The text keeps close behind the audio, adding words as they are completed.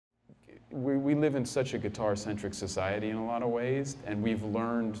we live in such a guitar-centric society in a lot of ways, and we've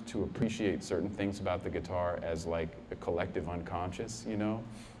learned to appreciate certain things about the guitar as like a collective unconscious, you know,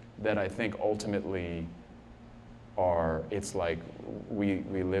 that I think ultimately it's like we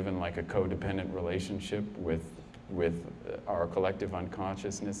live in like a codependent relationship with our collective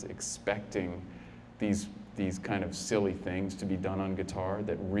unconsciousness, expecting these kind of silly things to be done on guitar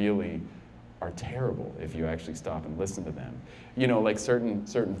that really are terrible if you actually stop and listen to them. You know, like certain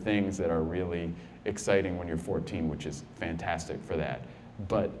things that are really exciting when you're 14, which is fantastic for that.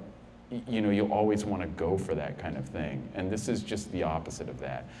 But you know, you always want to go for that kind of thing. And this is just the opposite of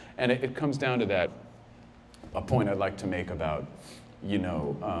that. And it comes down to that, a point I'd like to make about, you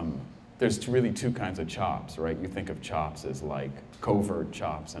know, there's really two kinds of chops, right? You think of chops as like covert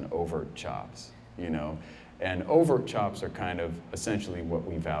chops and overt chops, you know? And overt chops are kind of essentially what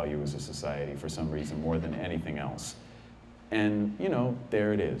we value as a society for some reason more than anything else. And, you know,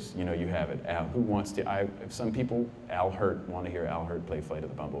 there it is. You know, you have it. Who wants to, some people, Al Hirt, want to hear Al Hirt play Flight of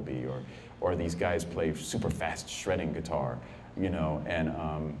the Bumblebee, or these guys play super fast shredding guitar, you know, and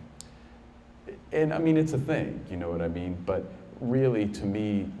I mean, it's a thing, you know what I mean? But really, to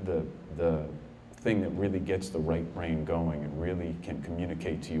me, the thing that really gets the right brain going and really can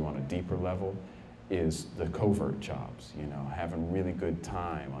communicate to you on a deeper level is the covert chops, you know, having really good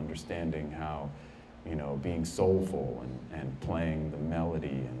time, understanding how, you know, being soulful and playing the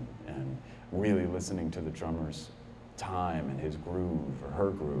melody and really listening to the drummer's time and his groove or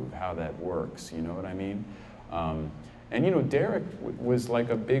her groove, how that works, you know what I mean? And you know, Derek was like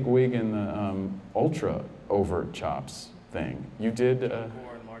a big wig in the ultra overt chops thing. You did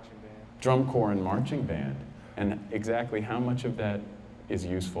drum corps and marching band. And exactly how much of that is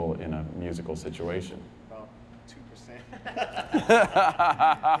useful in a musical situation? About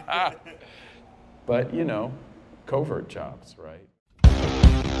 2%. But you know, covert chops, right?